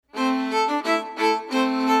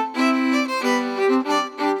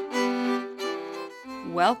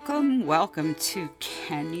Welcome to,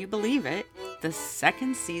 can you believe it, the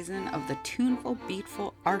second season of the Tuneful,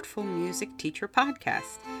 Beatful, Artful Music Teacher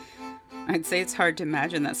podcast. I'd say it's hard to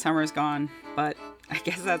imagine that summer's gone, but I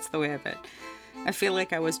guess that's the way of it. I feel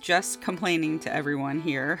like I was just complaining to everyone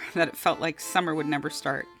here that it felt like summer would never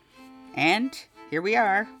start. And here we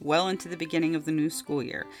are, well into the beginning of the new school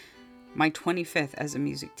year. My 25th as a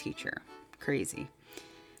music teacher. Crazy.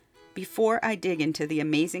 Before I dig into the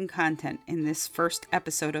amazing content in this first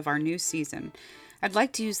episode of our new season, I'd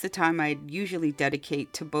like to use the time I'd usually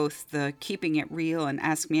dedicate to both the Keeping It Real and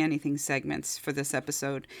Ask Me Anything segments for this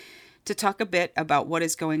episode to talk a bit about what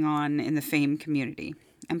is going on in the FAME community.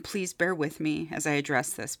 And please bear with me as I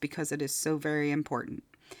address this because it is so very important.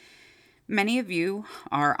 Many of you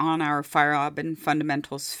are on our Feierabend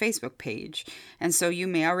Fundamentals Facebook page, and so you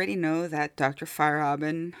may already know that Dr.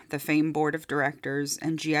 Feierabend, the FAME Board of Directors,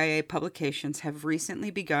 and GIA Publications have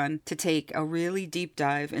recently begun to take a really deep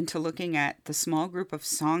dive into looking at the small group of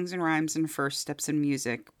songs and rhymes and first steps in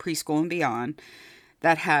music, preschool and beyond,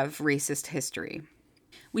 that have racist history.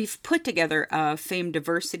 We've put together a FAME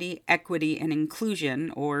Diversity, Equity, and Inclusion,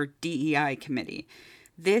 or DEI, committee.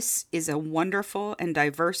 This is a wonderful and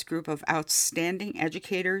diverse group of outstanding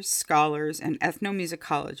educators, scholars, and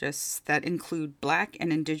ethnomusicologists that include Black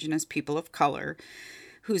and Indigenous people of color,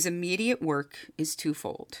 whose immediate work is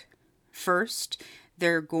twofold. First,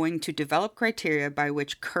 they're going to develop criteria by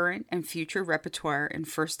which current and future repertoire and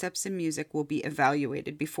first steps in music will be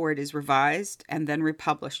evaluated before it is revised and then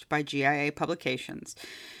republished by GIA Publications.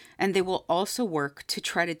 And they will also work to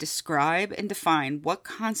try to describe and define what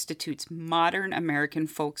constitutes modern American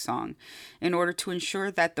folk song in order to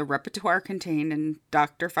ensure that the repertoire contained in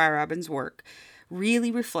Dr. Feierabend's work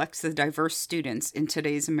really reflects the diverse students in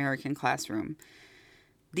today's American classroom.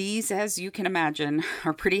 These, as you can imagine,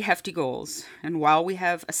 are pretty hefty goals, and while we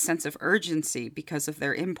have a sense of urgency because of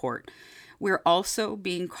their import, we're also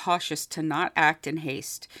being cautious to not act in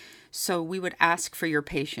haste, so we would ask for your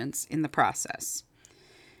patience in the process.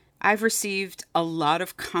 I've received a lot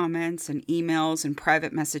of comments and emails and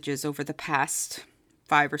private messages over the past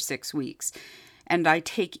 5 or 6 weeks, and I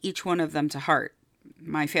take each one of them to heart.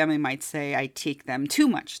 My family might say I take them too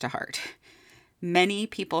much to heart. Many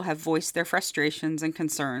people have voiced their frustrations and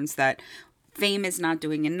concerns that FAME is not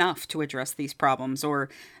doing enough to address these problems, or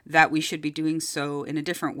that we should be doing so in a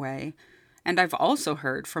different way. And I've also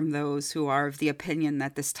heard from those who are of the opinion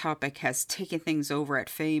that this topic has taken things over at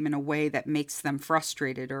FAME in a way that makes them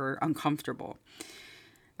frustrated or uncomfortable.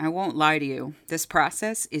 I won't lie to you, this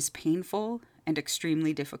process is painful and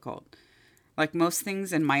extremely difficult. Like most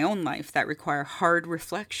things in my own life that require hard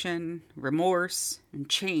reflection, remorse, and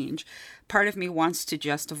change, part of me wants to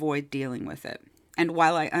just avoid dealing with it. And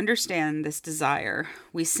while I understand this desire,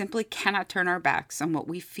 we simply cannot turn our backs on what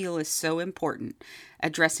we feel is so important,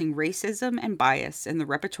 addressing racism and bias in the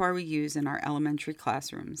repertoire we use in our elementary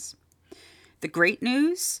classrooms. The great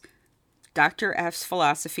news? Dr. F's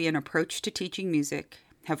philosophy and approach to teaching music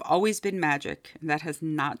have always been magic, and that has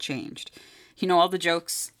not changed. You know, all the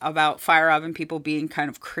jokes about Feierabend people being kind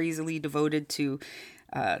of crazily devoted to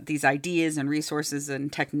these ideas and resources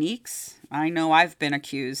and techniques. I know I've been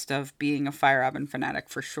accused of being a Feierabend fanatic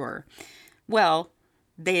for sure. Well,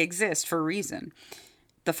 they exist for a reason.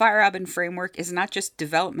 The Feierabend framework is not just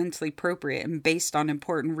developmentally appropriate and based on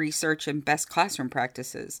important research and best classroom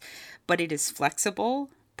practices, but it is flexible,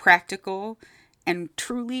 practical, and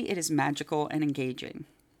truly it is magical and engaging.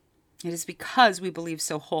 It is because we believe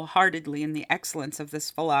so wholeheartedly in the excellence of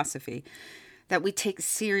this philosophy that we take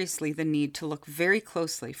seriously the need to look very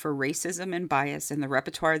closely for racism and bias in the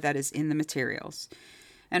repertoire that is in the materials.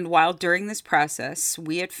 And while during this process,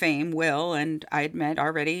 we at FAME will, and I admit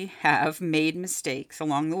already have, made mistakes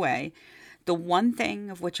along the way, the one thing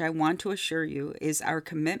of which I want to assure you is our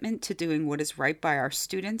commitment to doing what is right by our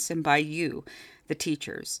students and by you, the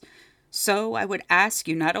teachers. So I would ask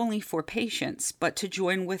you not only for patience, but to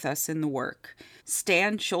join with us in the work.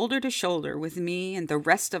 Stand shoulder to shoulder with me and the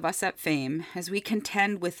rest of us at FAME as we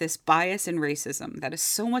contend with this bias and racism that is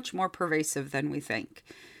so much more pervasive than we think.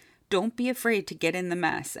 Don't be afraid to get in the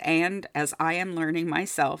mess, and as I am learning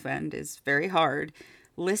myself, and is very hard,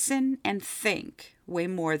 listen and think way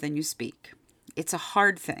more than you speak. It's a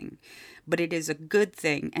hard thing, but it is a good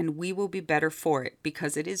thing, and we will be better for it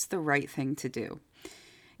because it is the right thing to do.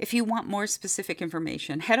 If you want more specific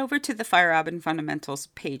information, head over to the Feierabend Fundamentals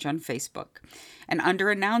page on Facebook, and under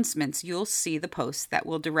announcements, you'll see the post that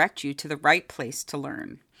will direct you to the right place to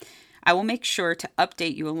learn. I will make sure to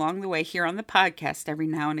update you along the way here on the podcast every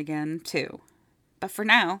now and again, too. But for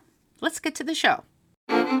now, let's get to the show.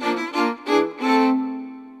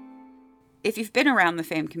 If you've been around the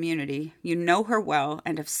FAME community, you know her well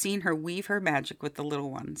and have seen her weave her magic with the little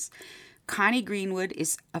ones. Connie Greenwood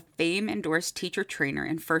is a FAME-endorsed teacher trainer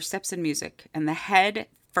in First Steps in Music and the head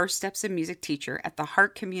First Steps in Music teacher at the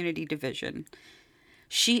Heart Community Division.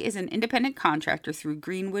 She is an independent contractor through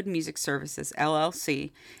Greenwood Music Services,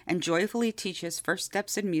 LLC, and joyfully teaches First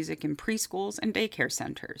Steps in Music in preschools and daycare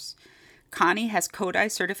centers. Connie has Kodály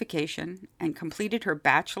certification and completed her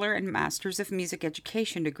Bachelor and Master's of Music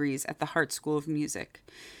Education degrees at the Heart School of Music.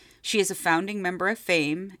 She is a founding member of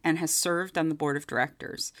FAME and has served on the board of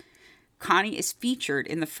directors. Connie is featured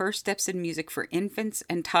in the First Steps in Music for Infants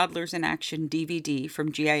and Toddlers in Action DVD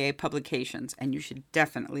from GIA Publications, and you should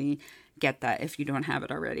definitely get that if you don't have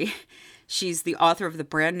it already. She's the author of the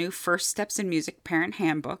brand new First Steps in Music Parent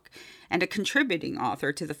Handbook and a contributing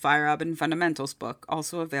author to the Feierabend Fundamentals book,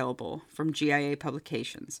 also available from GIA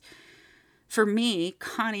Publications. For me,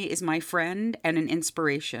 Connie is my friend and an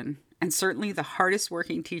inspiration, and certainly the hardest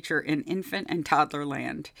working teacher in infant and toddler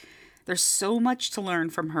land. There's so much to learn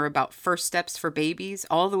from her about first steps for babies,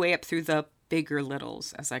 all the way up through the bigger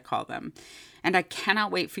littles, as I call them. And I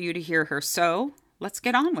cannot wait for you to hear her, so let's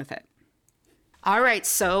get on with it. All right,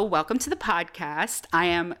 so welcome to the podcast. I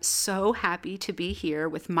am so happy to be here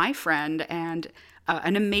with my friend and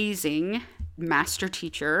an amazing master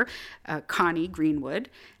teacher, Connie Greenwood.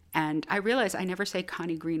 And I realize I never say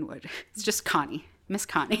Connie Greenwood. It's just Connie, Miss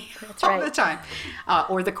Connie. That's right. All the time.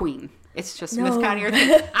 Or the Queen. It's just Miss Connie or the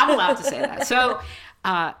Queen. I'm allowed to say that. So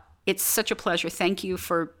it's such a pleasure. Thank you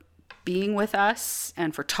for being with us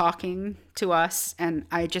and for talking to us. And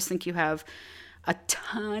I just think you have a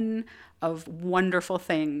ton of wonderful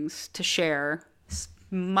things to share,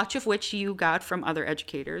 much of which you got from other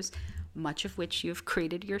educators, much of which you've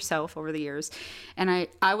created yourself over the years. And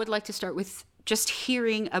I would like to start with just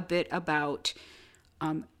hearing a bit about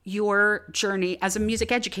your journey as a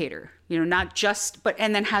music educator, not just,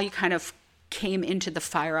 and then how you kind of came into the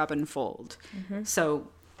Feierabend fold. Mm-hmm. So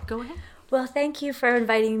go ahead. Well, thank you for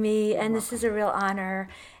inviting me, and this is a real honor,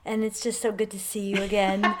 and it's just so good to see you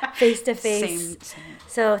again, face to face. Same.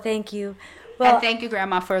 So thank you. Well, and thank you,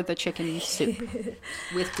 Grandma, for the chicken soup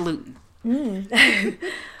with gluten.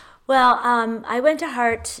 Well, I went to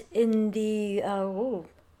Heart in the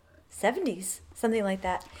 70s, something like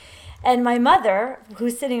that. And my mother,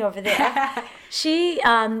 who's sitting over there, we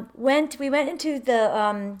went into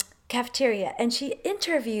the cafeteria, and she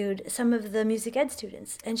interviewed some of the music ed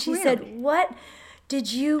students, and she said, "What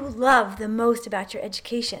did you love the most about your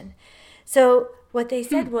education?" So what they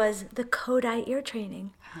said was the Kodály ear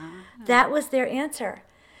training. That was their answer.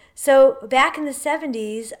 So back in the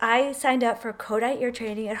 70s, I signed up for Kodály ear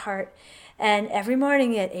training at Heart, and every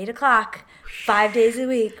morning at 8 o'clock, 5 days a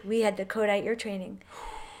week, we had the Kodály ear training.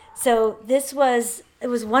 So it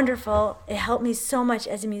was wonderful. It helped me so much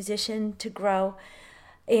as a musician to grow.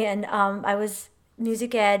 And I was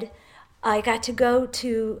music ed. I got to go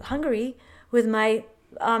to Hungary with my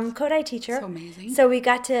Kodály teacher. So amazing. So we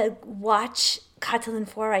got to watch Katalin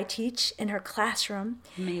Forrai teach in her classroom.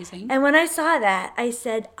 Amazing. And when I saw that, I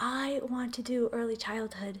said, I want to do early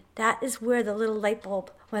childhood. That is where the little light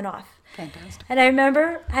bulb went off. Fantastic. And I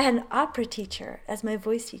remember I had an opera teacher as my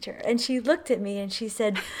voice teacher, and she looked at me and she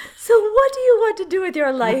said, "So what do you want to do with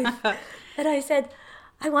your life?" And I said,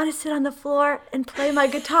 "I want to sit on the floor and play my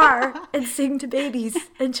guitar and sing to babies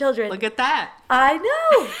and children." Look at that. I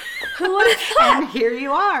know. Who would have thought? And here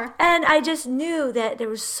you are. And I just knew that there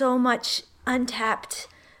was so much untapped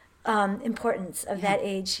importance of that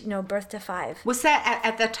age, birth to 5. Was that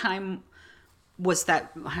at that time, was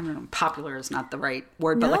that, I don't know, popular is not the right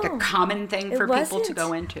word, but like a common thing for people to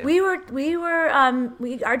go into?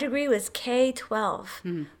 Our degree was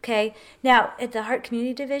K-12. Okay. Now, at the Heart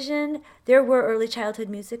Community Division, there were early childhood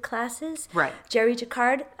music classes. Right. Jerry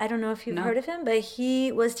Jacquard, I don't know if you've heard of him, but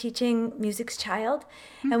he was teaching Music's Child.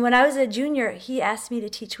 And when I was a junior, he asked me to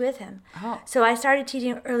teach with him. Oh. So I started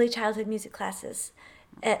teaching early childhood music classes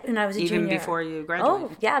when I was a junior. Even before you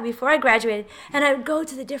graduated? Oh, yeah, before I graduated. And I would go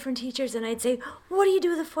to the different teachers and I'd say, "What do you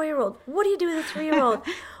do with a 4-year-old? What do you do with a 3-year-old?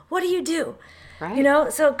 What do you do?"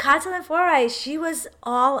 Right. So Katalin Forrai, she was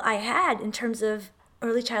all I had in terms of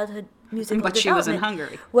early childhood musical development. But she was in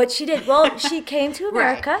Hungary. What she did, well, she came to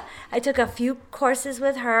America. Right. I took a few courses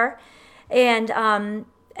with her, and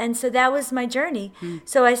so that was my journey.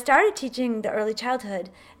 So I started teaching the early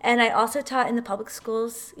childhood, and I also taught in the public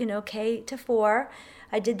schools, K-4.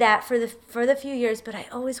 I did that for the few years, but I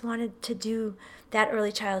always wanted to do that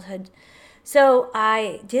early childhood. So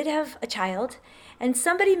I did have a child, and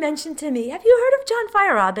somebody mentioned to me, "Have you heard of John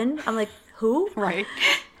Feierabend?" I'm like, "Who?" Right.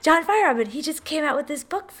 John Feierabend. He just came out with this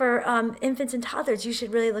book for infants and toddlers. You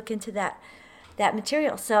should really look into that that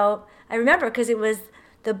material. So I remember because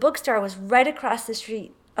the bookstore was right across the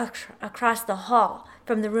street, across the hall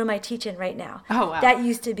from the room I teach in right now. Oh, wow. That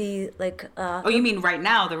used to be like... oh, you mean right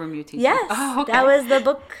now, the room you teach in? Yes. Oh, okay. That was the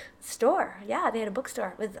bookstore. Yeah, they had a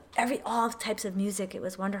bookstore with all types of music. It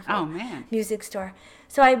was wonderful. Oh, man. Music store.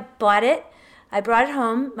 So I bought it. I brought it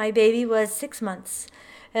home. My baby was 6 months.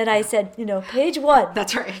 And I said, page 1.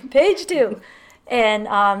 That's right. Page 2. And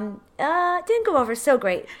it didn't go over so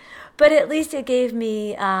great. But at least it gave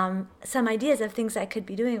me some ideas of things I could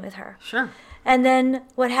be doing with her. Sure. And then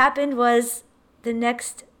what happened was the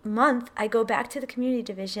next month, I go back to the community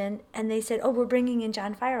division, and they said, we're bringing in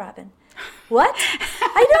John Feierabend. What?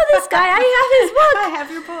 I know this guy. I have his book. I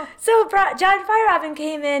have your book. So John Feierabend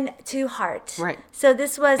came in to Hart. Right. So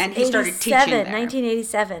this was and he started teaching there.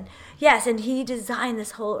 1987. Yes, and he designed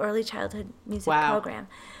this whole early childhood music Wow. program.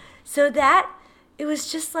 So it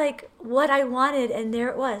was just like what I wanted, and there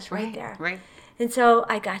it was right there. Right. And so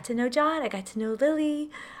I got to know John. I got to know Lily.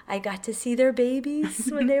 I got to see their babies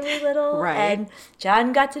when they were little. Right. And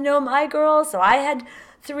John got to know my girls. So I had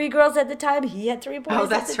 3 girls at the time. He had 3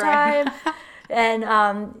 boys at the right.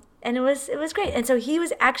 time. And it was great. And so he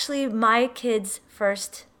was actually my kid's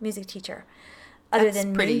first music teacher, other That's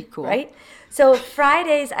than pretty me, cool. right? So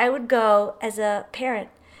Fridays I would go as a parent,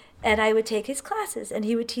 and I would take his classes, and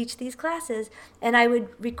he would teach these classes, and I would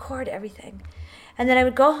record everything. And then I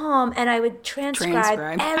would go home and I would transcribe.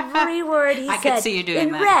 Every word he I said could see you doing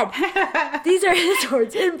in that. red. These are his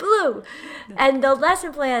words in blue. And the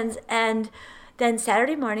lesson plans. And then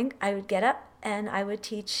Saturday morning I would get up and I would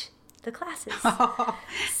teach the classes.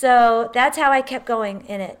 So that's how I kept going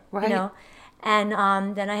in it, Right. And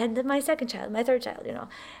then I had my second child, my third child,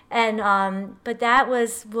 And but that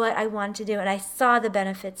was what I wanted to do, and I saw the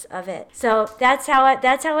benefits of it. So that's how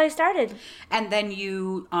I started. And then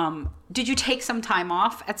you did you take some time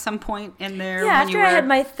off at some point in there? Yeah, when after you were... I had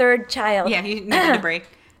my third child. Yeah, you needed a break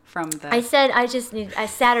from the... I said I just need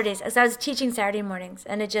Saturdays, as I was teaching Saturday mornings,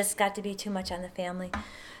 and it just got to be too much on the family.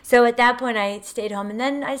 So at that point, I stayed home, and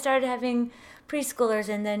then I started having preschoolers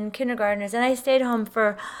and then kindergartners, and I stayed home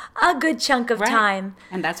for a good chunk of time.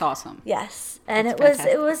 And that's awesome. Yes, and That's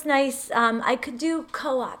it was nice. I could do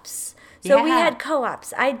co-ops. So we had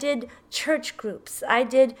co-ops. I did church groups.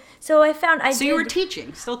 So you were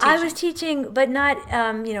teaching, still teaching. I was teaching, but not,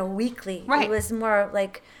 weekly. Right. It was more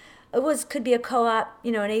like, could be a co-op,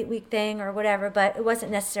 an 8-week thing or whatever, but it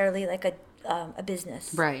wasn't necessarily like a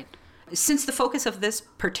business. Right. Since the focus of this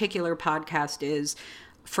particular podcast is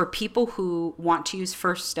for people who want to use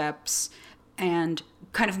First Steps and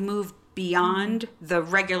kind of move beyond the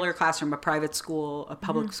regular classroom, a private school, a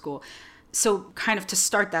public school. So kind of to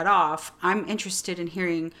start that off, I'm interested in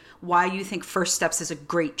hearing why you think First Steps is a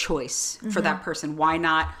great choice for that person. Why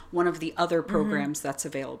not one of the other programs that's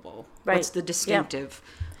available? Right. What's the distinctive?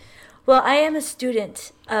 Well, I am a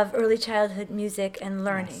student of early childhood music and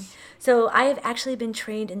learning. Yes. So I have actually been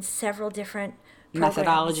trained in several different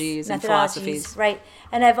methodologies and philosophies. Right.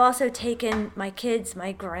 And I've also taken my kids,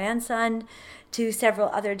 my grandson, to several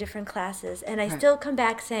other different classes. And I still come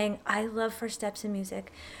back saying, I love First Steps in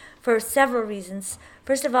Music for several reasons.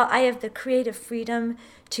 First of all, I have the creative freedom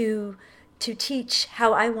to teach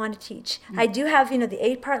how I want to teach. I do have, the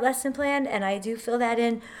 8-part lesson plan, and I do fill that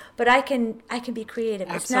in, but I can be creative.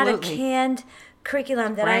 Absolutely. It's not a canned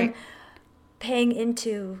curriculum that I'm paying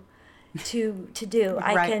into to do.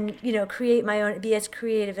 I can, create my own, be as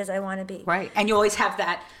creative as I want to be. Right. And you always have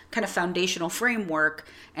that kind of foundational framework,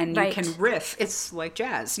 and you can riff. It's like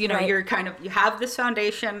jazz. You're you have this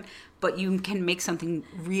foundation, but you can make something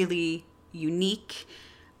really unique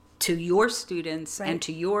to your students and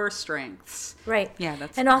to your strengths. Right. Yeah,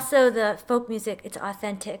 that's... And also the folk music, it's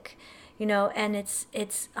authentic, and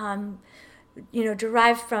it's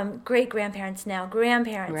derived from great-grandparents now,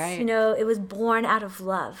 grandparents. Right. It was born out of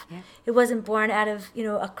love. Yeah. It wasn't born out of,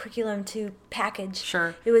 a curriculum to package.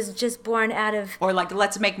 Sure. It was just born out of... Or like,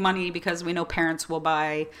 let's make money because we know parents will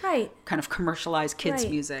buy kind of commercialized kids'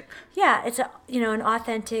 music. Yeah, it's an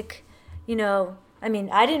authentic,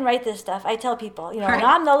 I didn't write this stuff. I tell people, and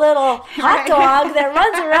I'm the little hot dog that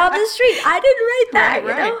runs around the street. I didn't write that,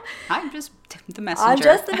 Right. I'm just the messenger. I'm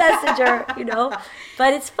just the messenger,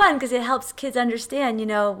 But it's fun because it helps kids understand,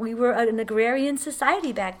 we were an agrarian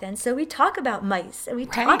society back then. So we talk about mice and we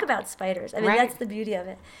talk about spiders. That's the beauty of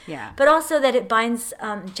it. Yeah. But also that it binds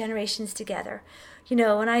generations together.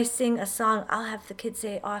 When I sing a song, I'll have the kids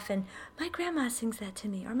say often, my grandma sings that to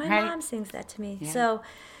me, or my mom sings that to me. Yeah.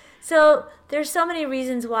 So there's so many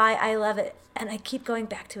reasons why I love it, and I keep going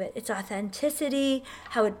back to it. It's authenticity,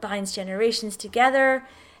 how it binds generations together,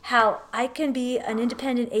 how I can be an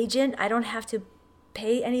independent agent. I don't have to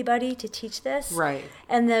pay anybody to teach this. Right.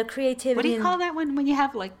 And the creativity. What do you call that when you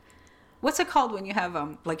have like, what's it called when you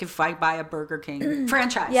have like if I buy a Burger King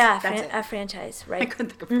franchise? Yeah, that's it. a franchise, right? I couldn't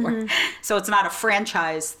think of the word. So it's not a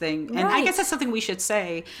franchise thing. And I Right. guess that's something we should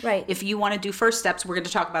say. Right. If you want to do first steps, we're going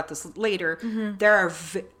to talk about this later. There are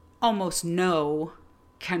almost no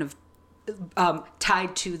kind of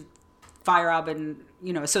tied to FIROB and,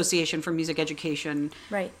 Association for Music Education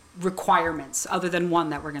Right. requirements other than one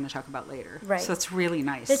that we're going to talk about later. Right. So it's really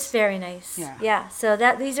nice. It's very nice. Yeah. Yeah. So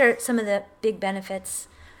these are some of the big benefits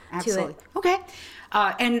Absolutely. to it. Okay.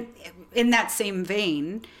 And in that same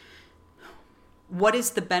vein, what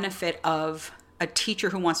is the benefit of a teacher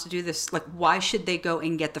who wants to do this? Like, why should they go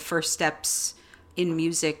and get the first steps in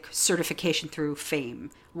music certification through FAME?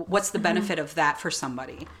 What's the benefit of that for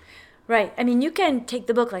somebody? Right. I mean, you can take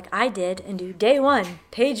the book like I did and do day 1,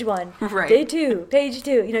 page 1, Right. day 2, page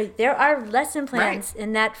 2. There are lesson plans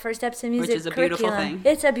in that First Steps in Music Which is a beautiful curriculum.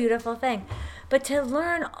 thing. It's a beautiful thing. But to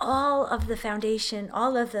learn all of the foundation,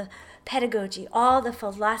 all of the pedagogy, all the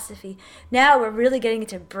philosophy, now we're really getting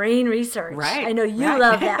into brain research. Right. I know you Right.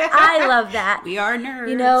 love that. I love that. We are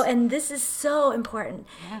nerds. And this is so important.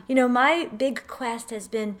 Yeah. My big quest has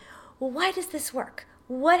been, well, why does this work?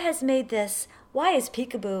 What has made this? Why has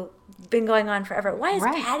Peekaboo been going on forever? Why is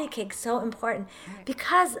Right. Patty Cake so important?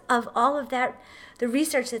 Because of all of that, the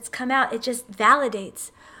research that's come out, it just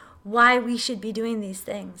validates why we should be doing these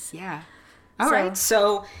things. Yeah. All So- right.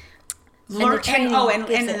 So learn the training and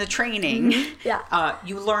gives in it. the training, Yeah.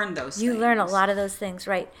 you learn those You things. learn a lot of those things,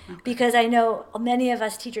 right? Because I know many of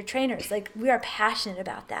us teacher trainers, like we are passionate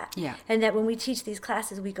about that. Yeah. And that when we teach these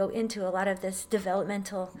classes, we go into a lot of this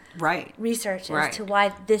developmental Right. research Right. as to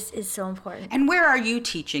why this is so important. And where are you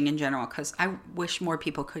teaching in general? Because I wish more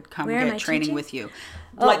people could come Where am get I training teaching? with you.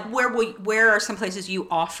 Oh. Like where are some places you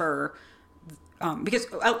offer? Because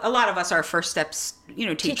a lot of us are first steps,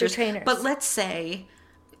 teachers. trainers. But let's say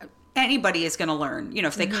anybody is going to learn.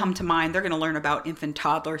 If they Mm-hmm. come to mind, they're going to learn about infant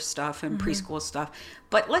toddler stuff and preschool stuff.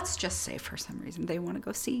 But let's just say for some reason they want to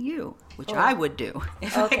go see you, which I would do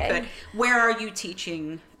if Okay. I could. Where are you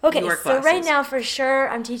teaching Okay, your so classes? right now for sure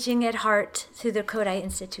I'm teaching at Heart through the Kodai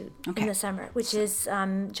Institute Okay. in the summer, which is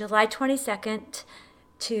July 22nd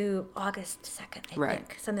to August 2nd, I Right.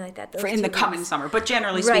 think. Something like that. Those in the 2 coming weeks. summer. But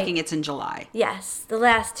generally Right. speaking, it's in July. Yes, the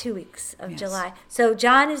last 2 weeks of Yes. July. So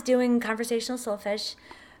John is doing conversational solfege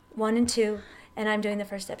 1 and 2, and I'm doing the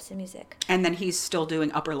First Steps in Music. And then he's still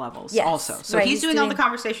doing upper levels Yes, also. So right, he's he's doing all the doing-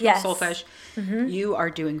 conversational yes. solfege. You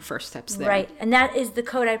are doing first steps there. Right, and that is the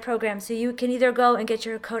Kodai program. So you can either go and get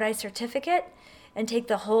your Kodai certificate and take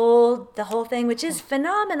the whole thing, which is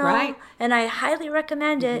phenomenal. Right. And I highly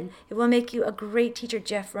recommend it. It will make you a great teacher.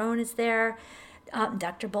 Jeff Rohn is there.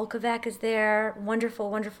 Dr. Bolkovac is there. Wonderful,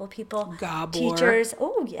 wonderful people. Gabor. Teachers.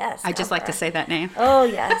 Oh, yes. I just like to Gabor. say that name. Oh,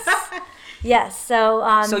 yes. Yes. So,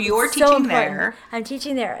 So you're it's teaching important. there. I'm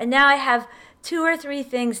teaching there. And now I have 2 or 3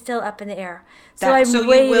 things still up in the air. So That- I'm so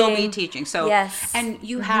waiting. you will be teaching. So Yes. And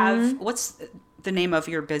you have what's the name of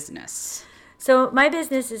your business? So my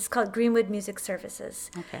business is called Greenwood Music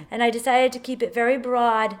Services. Okay. And I decided to keep it very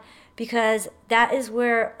broad because that is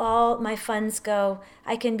where all my funds go.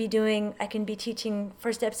 I can be teaching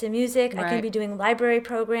First Steps in Music. I Right. can be doing library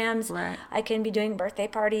programs. Right. I can be doing birthday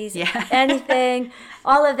parties. Yeah. Anything.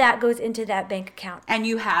 All of that goes into that bank account. And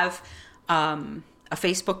you have a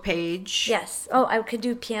Facebook page. Yes. Oh, I could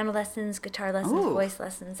do piano lessons, guitar lessons, Ooh. voice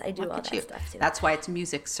lessons. I do Look all at that you. stuff too. That's why it's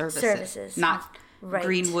music services. Not Right.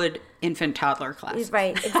 Greenwood infant toddler classes.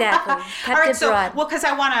 Right, exactly. Kept All right, it so broad. well, because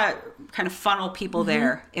I want to kind of funnel people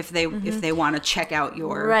there if they want to check out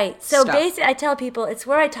your Right. So stuff. basically, I tell people it's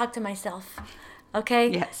where I talk to myself. Okay?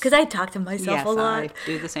 Yes. Because I talk to myself Yes, a lot. I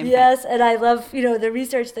do the same thing. Yes, and I love, the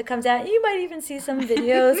research that comes out. You might even see some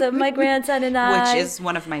videos of my grandson and I. Which is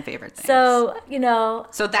one of my favorite things. So,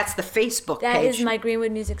 So that's the Facebook that page. is my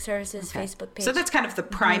Greenwood Music Services Facebook page. So that's kind of the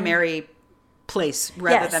primary place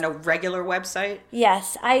rather Yes. than a regular website.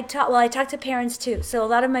 Yes, I talk to parents too. So a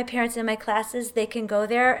lot of my parents in my classes, they can go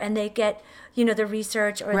there and they get, the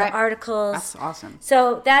research or Right. the articles. That's awesome.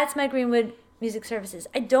 So that's my Greenwood Music Services.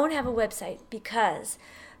 I don't have a website because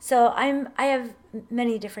I have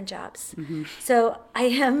many different jobs. Mm-hmm. So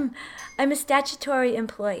I'm a statutory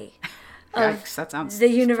employee of Yikes, that sounds the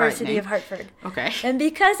University frightening. of Hartford. Okay. And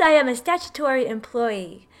because I am a statutory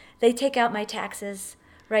employee, they take out my taxes,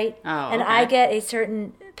 right? Oh, and okay. I get a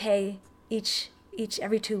certain pay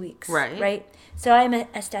every 2 weeks. Right. Right. So I'm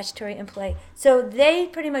a statutory employee. So they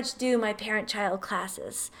pretty much do my parent-child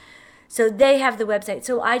classes. So they have the website.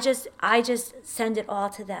 So I just send it all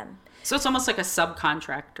to them. So it's almost like a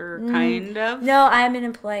subcontractor kind of. No, I am an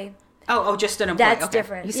employee. Oh, just an employee. That's okay.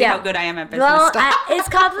 different. You see how good I am at business Well, stuff? it's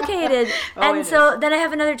complicated. Oh, And so then I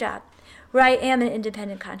have another job where I am an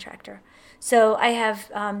independent contractor. So I have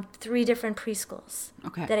 3 different preschools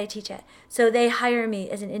that I teach at. So they hire me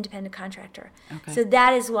as an independent contractor. Okay. So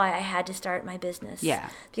that is why I had to start my business. Yeah.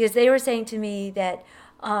 Because they were saying to me that,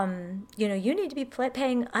 you need to be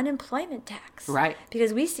paying unemployment tax. Right.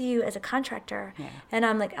 Because we see you as a contractor. Yeah. And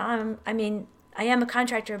I'm like, I am a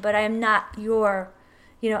contractor, but I am not your...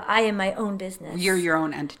 I am my own business. You're your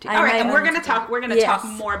own entity. I'm All right, my and own we're going to entity. talk. We're going to Yes. talk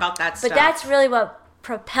more about that stuff. But that's really what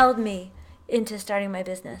propelled me into starting my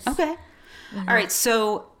business. Okay. All right.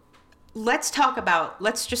 So let's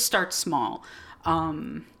just start small.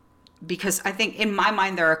 Because I think in my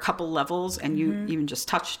mind there are a couple levels, and you even just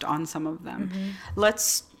touched on some of them.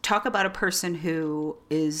 Let's talk about a person who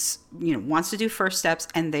is, wants to do first steps,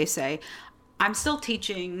 and they say, I'm still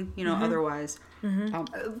teaching, otherwise.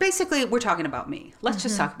 Basically, we're talking about me. Let's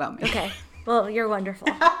just talk about me. Okay. Well, you're wonderful.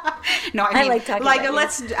 No, I mean, like talking about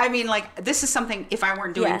you. this is something, if I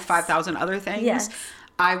weren't doing Yes. 5,000 other things, Yes.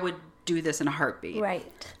 I would do this in a heartbeat.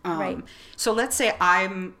 Right. Right. So let's say I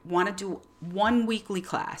want to do one weekly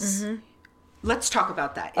class. Let's talk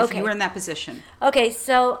about that. If you were in that position. Okay,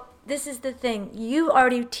 so this is the thing. You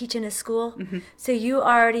already teach in a school, so you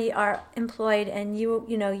already are employed, and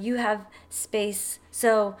you have space.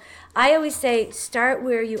 So I always say start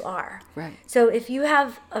where you are. Right. So if you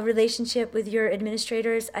have a relationship with your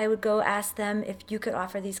administrators, I would go ask them if you could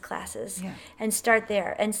offer these classes, and start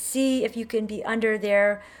there and see if you can be under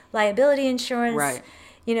their liability insurance. Right.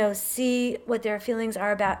 See what their feelings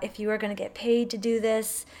are about if you are going to get paid to do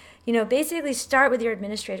this. Basically start with your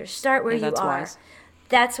administrator. Start where you that's are. wise.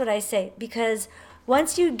 That's what I say, because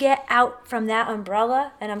once you get out from that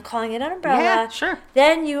umbrella, and I'm calling it an umbrella, Yeah, sure.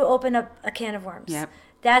 then you open up a can of worms. Yep.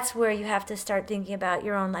 That's where you have to start thinking about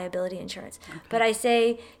your own liability insurance. But I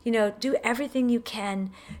say, do everything you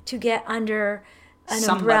can to get under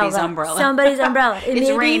Somebody's umbrella. Somebody's umbrella.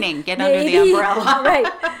 It's raining. Get under the umbrella.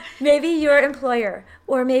 Right. Maybe your employer,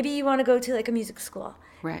 or maybe you want to go to like a music school.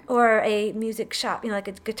 Right. Or a music shop, like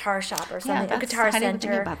a guitar shop or something, a guitar I didn't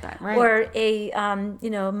center. think about that. Right. Or a,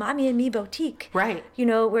 Mommy and Me boutique. Right.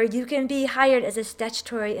 Where you can be hired as a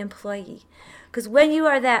statutory employee. Because when you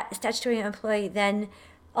are that statutory employee, then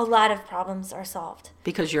a lot of problems are solved.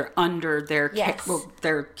 Because you're under their Yes.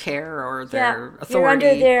 their care or their authority. You're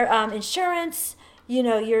under their insurance.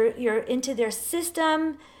 You're into their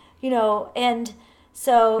system. And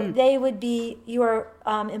so they would be your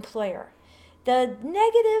employer. The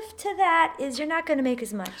negative to that is you're not going to make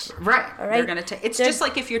as much. Right. All right. You're going to it's just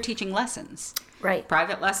like if you're teaching lessons. Right.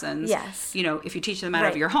 Private lessons. Yes. If you teach them out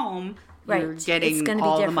of your home, you're It's getting gonna be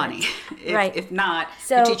all the different. money. Right. If not,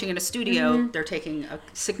 So- you're teaching in a studio, they're taking a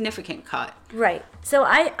significant cut. Right. So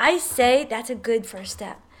I say that's a good first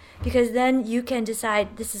step, because then you can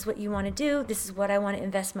decide, this is what you want to do. This is what I want to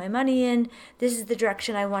invest my money in. This is the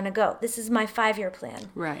direction I want to go. This is my 5-year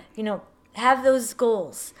plan. Right. Have those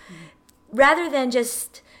goals. Rather than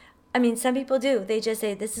just, some people do. They just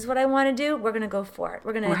say, this is what I want to do. We're going to go for it.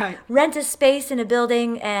 We're going to rent a space in a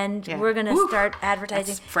building, and we're going to start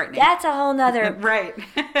advertising. That's frightening. That's a whole nother, Right.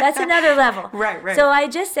 that's another level. Right. So I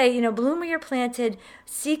just say, bloom where you're planted,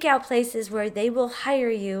 seek out places where they will hire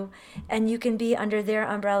you, and you can be under their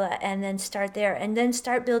umbrella, and then start there. And then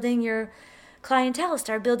start building your clientele,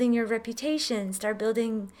 start building your reputation, start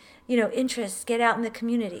building, interests, get out in the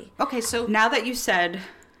community. Okay, so now that you said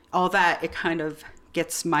all that, it kind of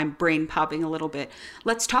gets my brain popping a little bit.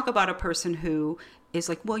 Let's talk about a person who is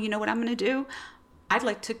like, well, you know what I'm going to do? I'd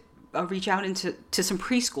like to reach out into some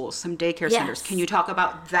preschools, some daycare centers. Can you talk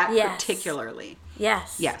about that particularly?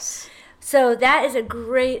 Yes. Yes. So that is a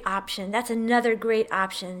great option. That's another great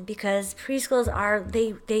option, because preschools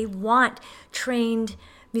they want trained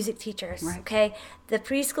music teachers. Right. Okay. The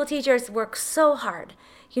preschool teachers work so hard.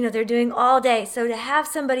 They're doing all day. So to have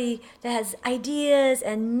somebody that has ideas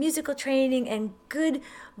and musical training and good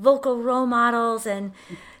vocal role models, and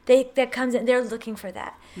that comes in, they're looking for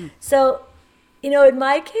that. So, in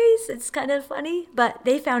my case, it's kind of funny, but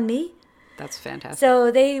they found me. That's fantastic. So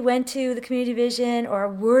they went to the community vision, or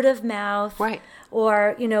word of mouth. Right.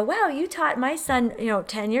 Or, wow, you taught my son,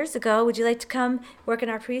 10 years ago. Would you like to come work in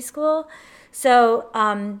our preschool? So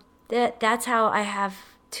that's how I have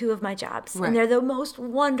 2 of my jobs. Right. And they're the most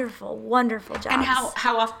wonderful, wonderful jobs. And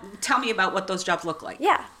how often, tell me about what those jobs look like.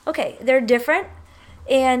 Yeah. Okay. They're different.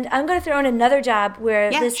 And I'm going to throw in another job where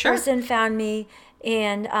this person found me,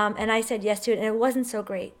 and I said yes to it, and it wasn't so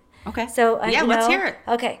great. Okay. So let's hear it.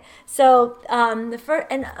 Okay. So the first,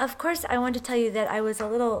 and of course, I want to tell you that I was a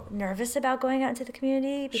little nervous about going out into the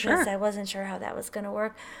community because I wasn't sure how that was going to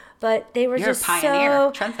work. But they were You're just a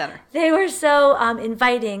pioneer, trendsetter. They were so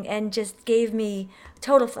inviting and just gave me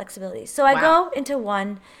total flexibility. So I go into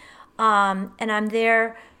one, and I'm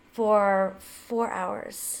there for 4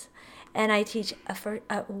 hours, and I teach a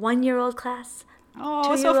 1-year-old class,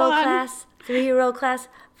 2-year-old class, 3-year-old class,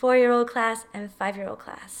 4-year-old class, and 5-year-old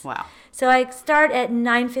class. Wow. So I start at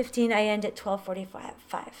 9:15, I end at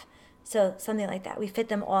 12:45. So something like that. We fit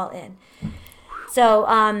them all in. So,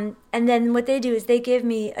 and then what they do is they give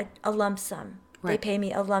me a lump sum. Right. They pay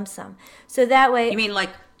me a lump sum. So that way... You mean like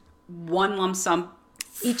one lump sum?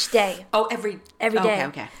 Each day. Oh, every day.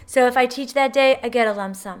 Okay. So if I teach that day, I get a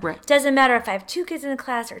lump sum. Right. Doesn't matter if I have 2 kids in the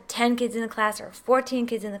class or 10 kids in the class or 14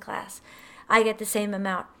 kids in the class. I get the same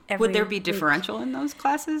amount every Would there be week. differential in those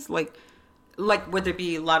classes? Like would there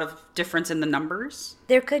be a lot of difference in the numbers?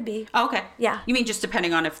 There could be. Oh, okay. Yeah. You mean just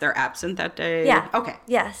depending on if they're absent that day? Yeah. Okay.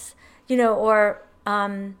 Yes. Or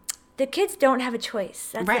the kids don't have a choice.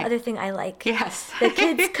 That's the other thing I like. Yes. The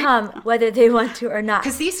kids come whether they want to or not.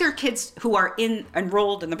 Because these are kids who are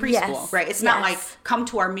enrolled in the preschool, right? It's not like come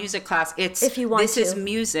to our music class. It's if you want this is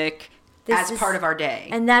music as part of our day.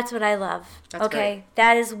 And that's what I love. That's great.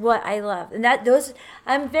 That is what I love. And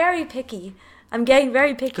I'm very picky. I'm getting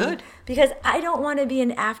very picky. Good. Because I don't want to be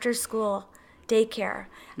an after school daycare.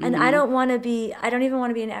 And I don't even want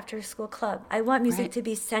to be an after school club. I want music to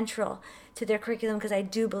be central to their curriculum because I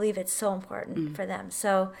do believe it's so important for them.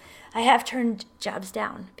 So I have turned jobs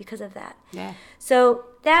down because of that. Yeah. So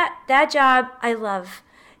that job I love.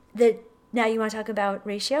 Now you want to talk about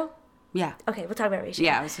ratio? Yeah. Okay, we'll talk about ratio.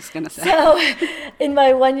 Yeah, I was just gonna say. So, in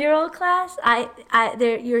my 1-year-old class,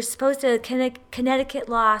 you're supposed to. Connecticut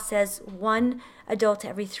law says 1 adult to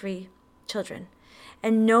every 3 children,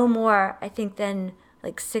 and no more, I think, than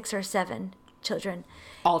like 6 or 7 children.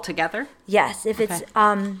 Altogether? Yes, if it's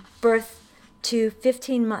birth to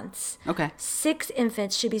 15 months. Okay. 6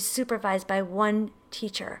 infants should be supervised by 1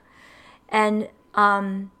 teacher, and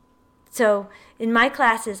so in my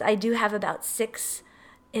classes, I do have about 6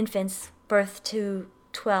 infants birth to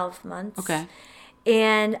 12 months. Okay.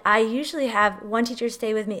 And I usually have 1 teacher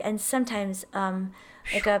stay with me, and sometimes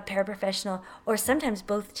like a paraprofessional, or sometimes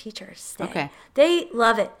both teachers stay. Okay. They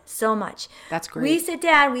love it so much. That's great. We sit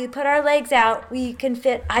down, we put our legs out, I can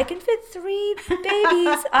fit 3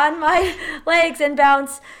 babies on my legs and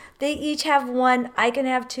bounce. They each have 1, I can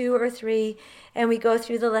have 2 or 3, and we go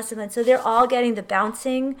through the lesson plan. So they're all getting the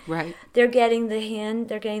bouncing. Right. They're getting the hand,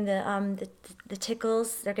 they're getting the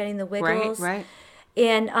tickles, they're getting the wiggles. Right.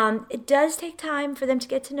 And it does take time for them to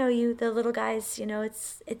get to know you, the little guys. You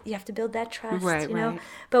have to build that trust. Right.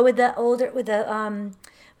 But with the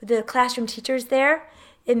classroom teachers there,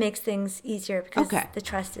 it makes things easier because the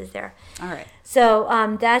trust is there. All right.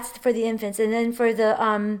 So that's for the infants, and then for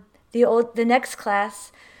the next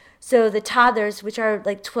class, so the toddlers, which are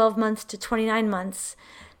like 12 months to 29 months,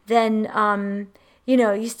 then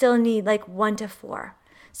you still need like 1 to 4.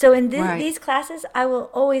 So in these classes, I will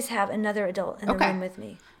always have another adult in the room with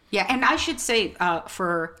me. Yeah, and I should say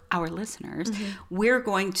for our listeners, we're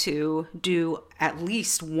going to do at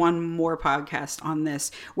least one more podcast on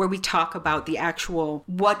this where we talk about the actual,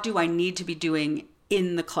 what do I need to be doing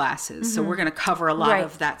in the classes. So we're going to cover a lot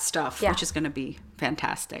of that stuff, which is going to be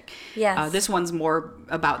fantastic. Yes. This one's more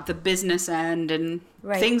about the business end and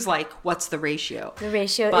things like what's the ratio. The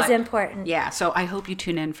ratio is important. Yeah, so I hope you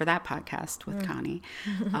tune in for that podcast with Connie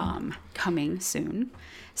coming soon.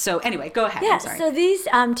 So anyway, go ahead. Yeah, I'm sorry. so these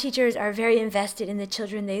teachers are very invested in the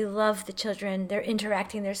children. They love the children. They're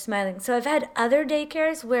interacting. They're smiling. So I've had other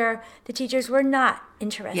daycares where the teachers were not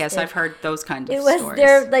interested. Yes, I've heard those kind of stories. It was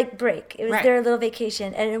their break. It was their little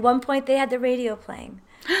vacation. And at one point they had the radio playing.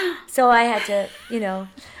 So I had to,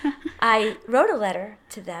 I wrote a letter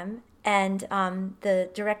to them, and the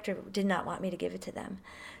director did not want me to give it to them.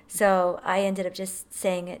 So I ended up just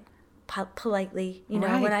saying it politely, when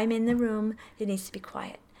I'm in the room, it needs to be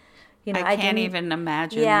quiet. I can't even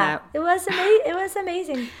imagine that. It was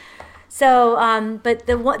amazing. So, but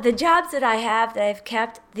the jobs that I have that I've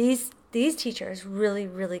kept, these teachers really,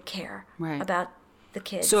 really care about the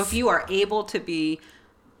kids. So if you are able to be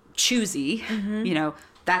choosy,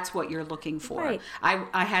 that's what you're looking for. Right.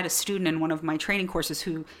 I had a student in one of my training courses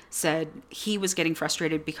who said he was getting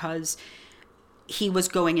frustrated because he was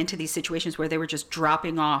going into these situations where they were just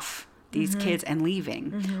dropping off these kids and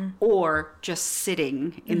leaving, or just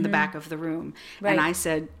sitting in the back of the room. Right. And I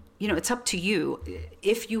said, it's up to you.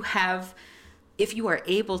 If you are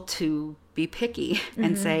able to be picky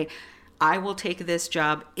and say, I will take this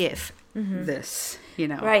job if this, you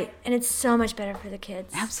know. Right. And it's so much better for the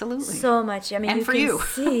kids. Absolutely. So much. I mean, And you for can you.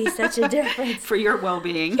 see such a difference. For your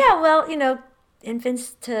well-being. Yeah, well,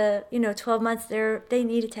 infants to 12 months, they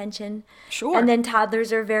need attention. Sure. And then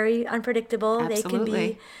toddlers are very unpredictable. Absolutely. They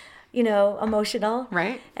can be emotional.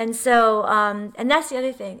 Right. And so and that's the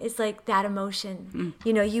other thing. It's like that emotion.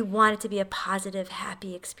 You want it to be a positive,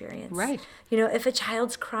 happy experience. Right. If a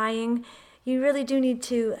child's crying, you really do need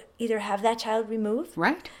to either have that child removed.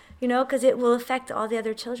 Right. Because it will affect all the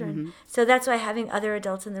other children. So that's why having other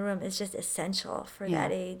adults in the room is just essential for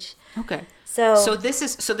that age. Okay. So this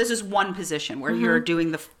is one position where you're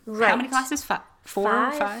doing how Right. many classes? Four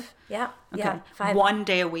or five? Yeah. Okay. Yeah. 5. 1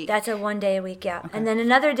 day a week. That's a 1 day a week, yeah. And then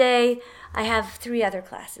another day, I have 3 other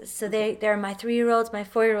classes. So they're my 3-year-olds, my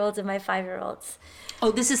 4-year-olds, and my 5-year-olds.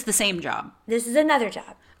 Oh, this is the same job. This is another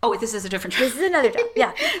job. Oh, this is a different job. This is another job,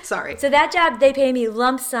 yeah. Sorry. So that job, they pay me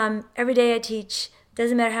lump sum every day I teach.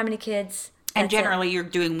 Doesn't matter how many kids. And That's it. generally, you're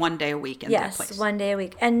doing 1 day a week in that place. Yes, 1 day a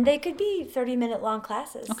week. And they could be 30-minute long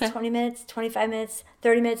classes. Okay. 20 minutes, 25 minutes,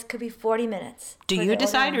 30 minutes, could be 40 minutes. Do for you the older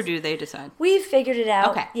decide or ones. do they decide? We've figured it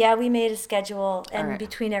out. Okay. Yeah, we made a schedule and right.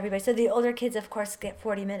 between everybody. So the older kids, of course, get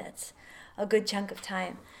 40 minutes, a good chunk of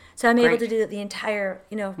time. So I'm able Great. to do the entire,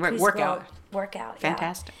 Right, preschool workout. Yeah.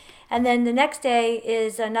 Fantastic. And then the next day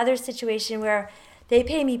is another situation where they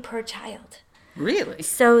pay me per child. Really?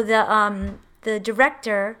 So the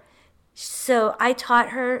director, so I taught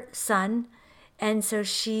her son, and so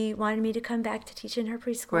she wanted me to come back to teach in her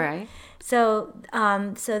preschool. Right. So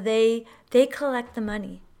so they collect the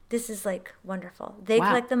money. This is like wonderful. They Wow.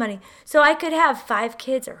 collect the money. So I could have 5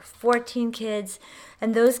 kids or 14 kids,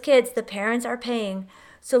 and those kids, the parents are paying.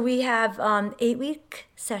 So we have 8-week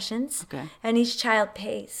sessions, Okay. and each child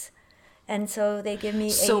pays. And so they give me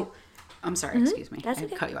So, I'm sorry, excuse me. That's I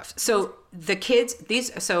okay. cut you off. So the kids,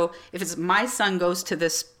 so if it's my son goes to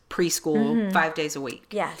this preschool 5 days a week.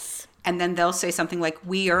 Yes. And then they'll say something like,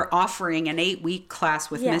 we are offering an 8-week class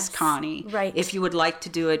with Miss Yes, Connie. right. If you would like to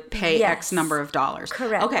do it, pay Yes. X number of dollars.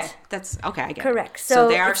 Correct. Okay. I get it. Correct. So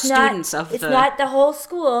they are it's not- students of It's the... not the whole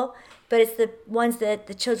school, but it's the ones that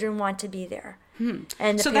the children want to be there.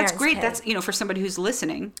 And the So that's parents great. pay. That's, for somebody who's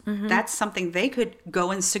listening, that's something they could go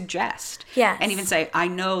and suggest. Yes. And even say, I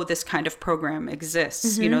know this kind of program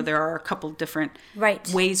exists. There are a couple different Right.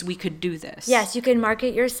 ways we could do this. Yes, you can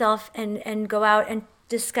market yourself and go out and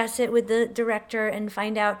discuss it with the director and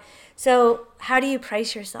find out. So how do you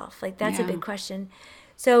price yourself? Like that's a Yeah. big question.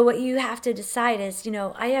 So what you have to decide is,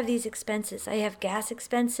 I have these expenses. I have gas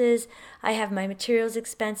expenses. I have my materials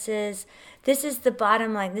expenses. This is the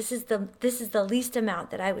bottom line. This is the least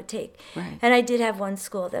amount that I would take. Right. And I did have one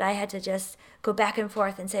school that I had to just go back and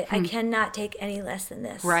forth and say, I cannot take any less than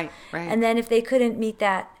this. Right. And then if they couldn't meet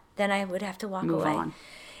that, then I would have to walk Move away. on.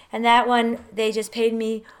 And that one, they just paid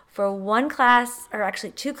me for one class, or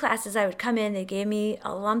actually 2 classes. I would come in, they gave me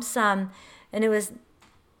a lump sum, and it was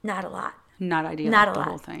not a lot. Not ideal. Not a the lot.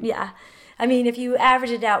 whole thing. Yeah. I mean, if you average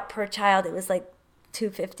it out per child, it was like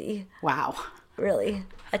 $250, Wow. really,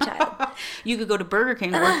 a child. You could go to Burger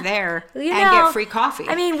King, work there, You and know, get free coffee.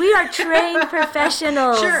 I mean, we are trained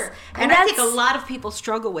professionals. Sure. And I think a that's- lot of people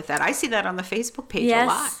struggle with that. I see that on the Facebook page Yes, a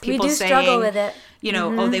lot. we People do saying, struggle with it.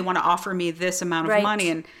 Oh, they want to offer me this amount of Right. money.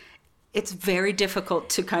 And it's very difficult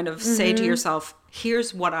to kind of say to yourself,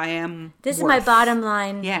 here's what I am This is worth. my bottom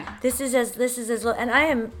line. Yeah. This is as low,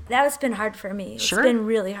 and that's been hard for me. Sure. It's been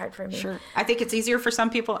really hard for me. Sure. I think it's easier for some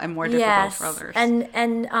people and more difficult for others.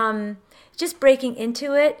 And just breaking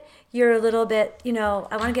into it, you're a little bit, I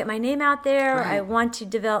want to get my name out there. Right. I want to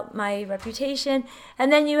develop my reputation,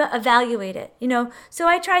 and then you evaluate it. So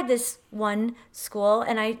I tried this one school,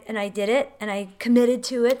 and I did it, and I committed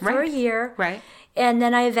to it for a Right. year. Right. And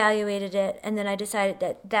then I evaluated it, and then I decided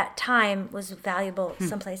that time was valuable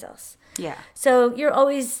someplace else. Yeah. So you're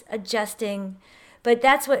always adjusting, but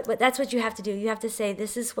that's what you have to do. You have to say,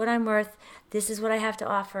 this is what I'm worth. This is what I have to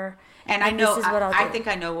offer. And I know, this is what I'll I do. think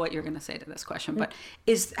I know what you're going to say to this question, but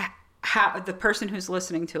is how the person who's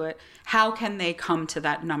listening to it, how can they come to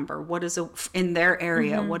that number? What is in their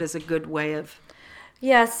area? What is a good way of?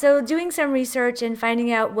 Yeah, so doing some research and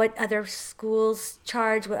finding out what other schools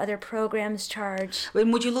charge, what other programs charge.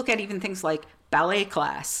 And would you look at even things like ballet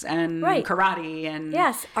class and Right. karate and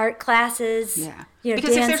Yes, art classes. yeah, dance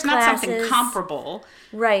because if there's not something classes. comparable,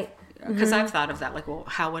 Right. because I've thought of that, like, well,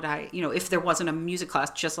 how would I, if there wasn't a music class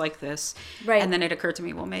just like this, Right. and then it occurred to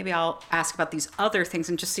me, well, maybe I'll ask about these other things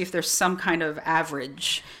and just see if there's some kind of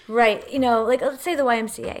average. Right. Like let's say the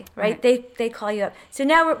YMCA, right? They call you up. So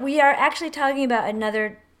now we are actually talking about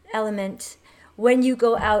another element when you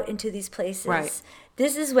go out into these places. Right.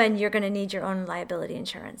 this is when you're going to need your own liability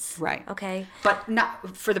insurance. Right. Okay. But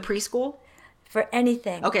not for the preschool? For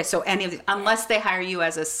anything. Okay, so any of these, unless they hire you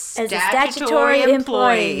as a statutory, statutory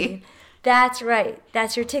employee. That's right.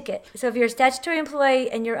 That's your ticket. So if you're a statutory employee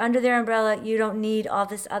and you're under their umbrella, you don't need all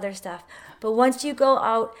this other stuff. But once you go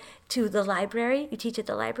out to the library, you teach at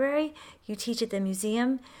the library, you teach at the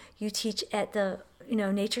museum, you teach at the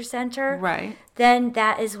nature center. Right. Then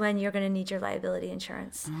that is when you're going to need your liability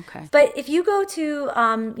insurance. Okay. But if you go to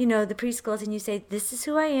the preschools and you say, this is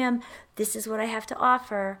who I am, this is what I have to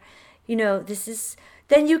offer,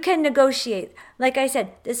 then you can negotiate. Like I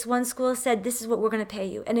said, this one school said, this is what we're going to pay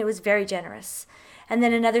you. And it was very generous. And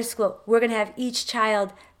then another school, we're going to have each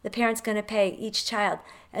child, the parent's going to pay each child.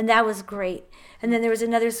 And that was great. And then there was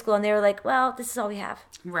another school and they were like, well, this is all we have.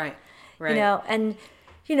 Right.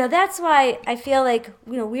 That's why I feel like,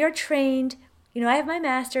 we are trained. I have my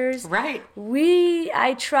master's. Right.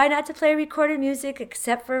 I try not to play recorded music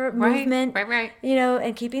except for movement. Right.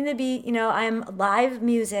 And keeping the beat. I'm live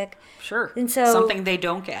music. Sure. And so something they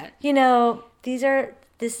don't get.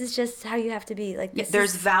 This is just how you have to be. Like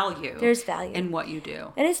there's value. There's value in what you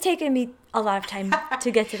do. And it's taken me a lot of time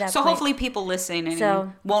to get to that so point. Hopefully people listening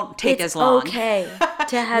won't take as long. It's okay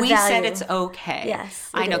to have we value. said it's okay. Yes.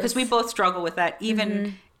 I know, because we both struggle with that,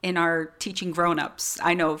 even in our teaching grown-ups.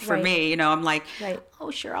 I know for me, I'm like, oh,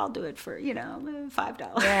 sure, I'll do it for,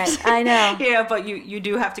 $5. Right. I know. But you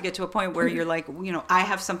do have to get to a point where you're like, I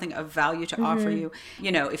have something of value to offer you.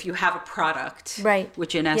 If you have a product,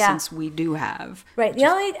 which in essence we do have. Right. The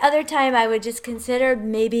only other time I would just consider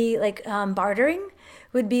maybe like bartering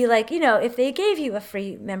would be like, if they gave you a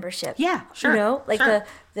free membership. Yeah, sure.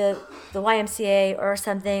 The YMCA or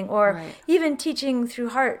something, or even teaching through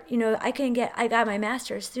Heart. I got my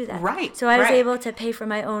master's through that. Right. So I was able to pay for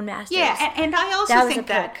my own master's. Yeah, and I also think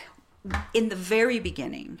that in the very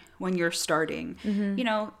beginning, when you're starting,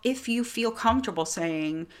 if you feel comfortable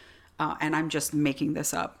saying, and I'm just making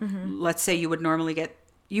this up, let's say you would want to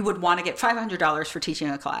get $500 for teaching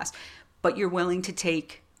a class, but you're willing to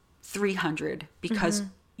take $300 because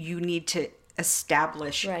you need to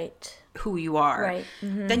establish who you are.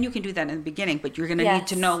 Then you can do that in the beginning, but you're going to need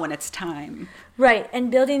to know when it's time. Right.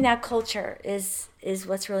 And building that culture is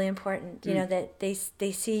what's really important. That they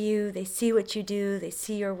see you, they see what you do, they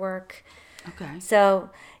see your work. Okay.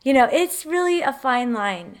 So, it's really a fine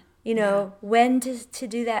line, when to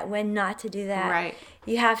do that, when not to do that. Right.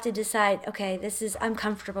 You have to decide, okay, I'm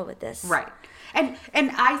comfortable with this. Right. And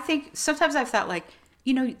I think sometimes I've thought like,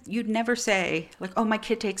 you'd never say like, oh, my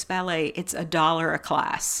kid takes ballet, it's $1 a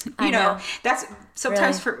class. I know. That's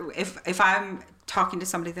sometimes really? If I'm talking to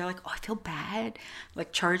somebody, they're like, oh, I feel bad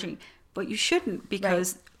like charging, but you shouldn't,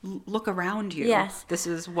 because look around you. Yes. This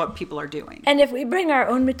is what people are doing. And if we bring our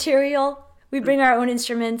own material, we bring our own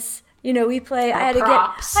instruments, we play. I had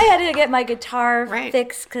to get my guitar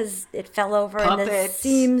fixed because it fell over and the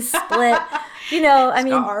seams split. I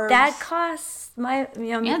mean, that costs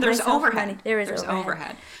there's overhead. Money. There's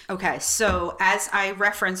overhead. Okay, so as I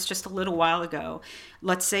referenced just a little while ago,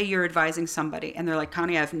 let's say you're advising somebody and they're like,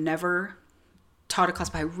 Connie, I've never taught a class,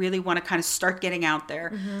 but I really want to kind of start getting out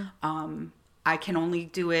there. I can only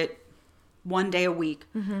do it one day a week,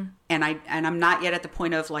 and I'm not yet at the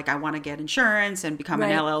point of like, I want to get insurance and become an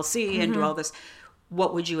LLC and do all this.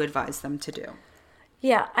 What would you advise them to do?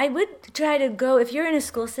 Yeah, I would try to go, if you're in a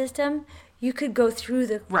school system, you could go through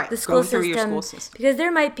the school system, your school system, because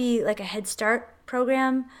there might be like a Head Start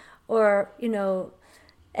program or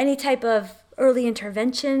any type of early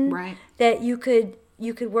intervention that you could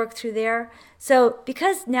work through there. So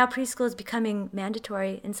because now preschool is becoming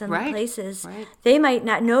mandatory in some places, they might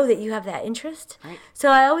not know that you have that interest. So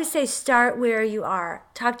I always say start where you are.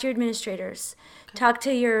 Talk to your administrators. Talk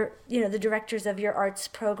to your, the directors of your arts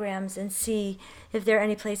programs and see if there are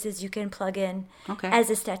any places you can plug in as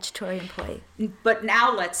a statutory employee. But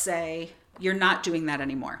now let's say you're not doing that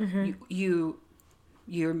anymore.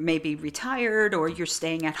 You're maybe retired or you're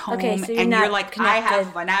staying at home, so and you're like, connected. I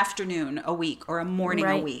have an afternoon a week or a morning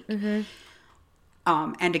a week.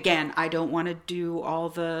 And again, I don't want to do all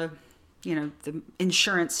the, the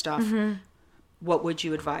insurance stuff. What would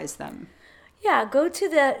you advise them? Yeah, go to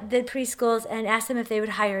the preschools and ask them if they would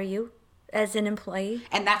hire you as an employee.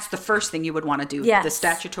 And that's the first thing you would want to do. Yes. The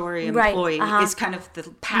statutory employee is kind of the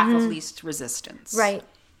path of least resistance. Right.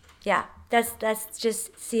 Yeah. That's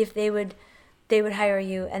just see if they would hire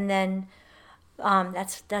you, and then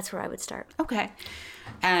that's where I would start. Okay.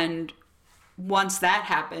 And once that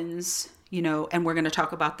happens, and we're going to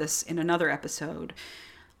talk about this in another episode,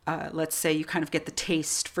 let's say you kind of get the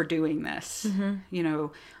taste for doing this,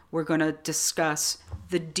 we're going to discuss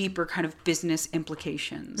the deeper kind of business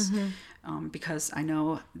implications. because I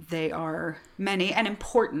know they are many and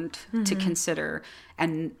important to consider.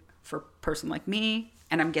 And for a person like me,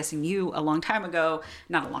 and I'm guessing you a long time ago,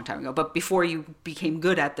 not a long time ago, but before you became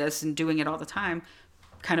good at this and doing it all the time,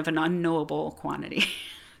 kind of an unknowable quantity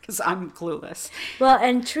because I'm clueless. Well,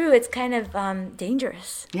 and true, it's kind of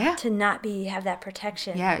dangerous Yeah. to not have that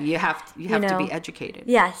protection. Yeah, you have to be educated.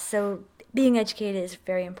 Yes, so being educated is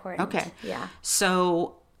very important. Okay. Yeah.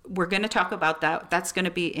 So we're going to talk about that. That's going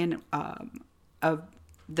to be in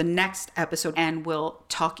the next episode, and we'll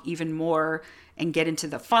talk even more and get into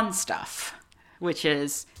the fun stuff, which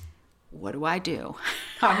is, what do I do?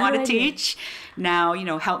 I want to teach. Now,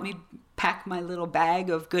 help me pack my little bag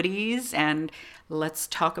of goodies, and let's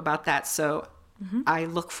talk about that. So I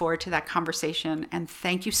look forward to that conversation, and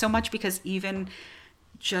thank you so much, because even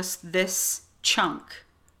just this chunk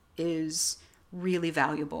is really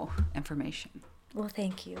valuable information. Well,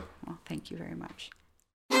 thank you. Well, thank you very much.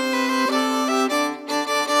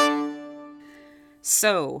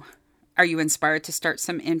 So, are you inspired to start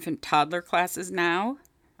some infant toddler classes now?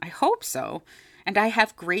 I hope so. And I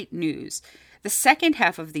have great news. The second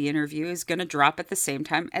half of the interview is going to drop at the same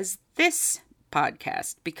time as this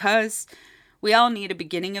podcast, because we all need a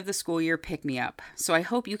beginning of the school year pick-me-up. So I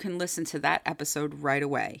hope you can listen to that episode right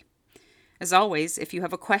away. As always, if you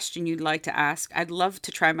have a question you'd like to ask, I'd love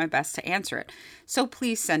to try my best to answer it. So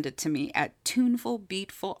please send it to me at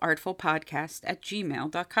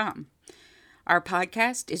tunefulbeatfulartfulpodcast@gmail.com. Our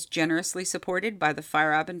podcast is generously supported by the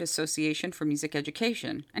Feierabend Association for Music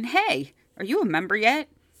Education. And hey, are you a member yet?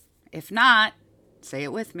 If not, say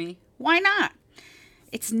it with me, why not?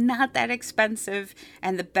 It's not that expensive,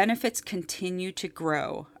 and the benefits continue to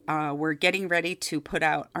grow. We're getting ready to put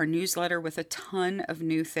out our newsletter with a ton of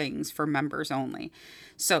new things for members only.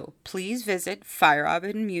 So please visit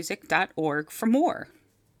feierabendmusic.org for more.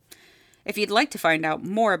 If you'd like to find out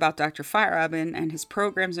more about Dr. Feierabend and his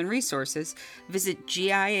programs and resources, visit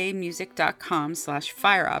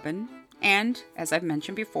giamusic.com/Feierabend. And, as I've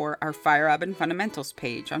mentioned before, our Feierabend Fundamentals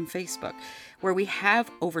page on Facebook, where we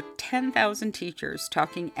have over 10,000 teachers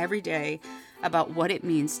talking every day about what it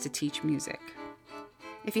means to teach music.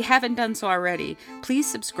 If you haven't done so already, please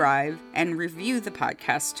subscribe and review the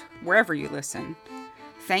podcast wherever you listen.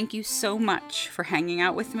 Thank you so much for hanging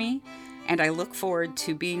out with me, and I look forward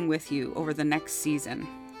to being with you over the next season.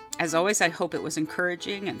 As always, I hope it was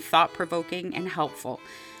encouraging and thought-provoking and helpful.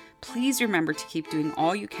 Please remember to keep doing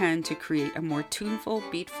all you can to create a more tuneful,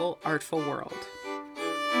 beatful, artful world.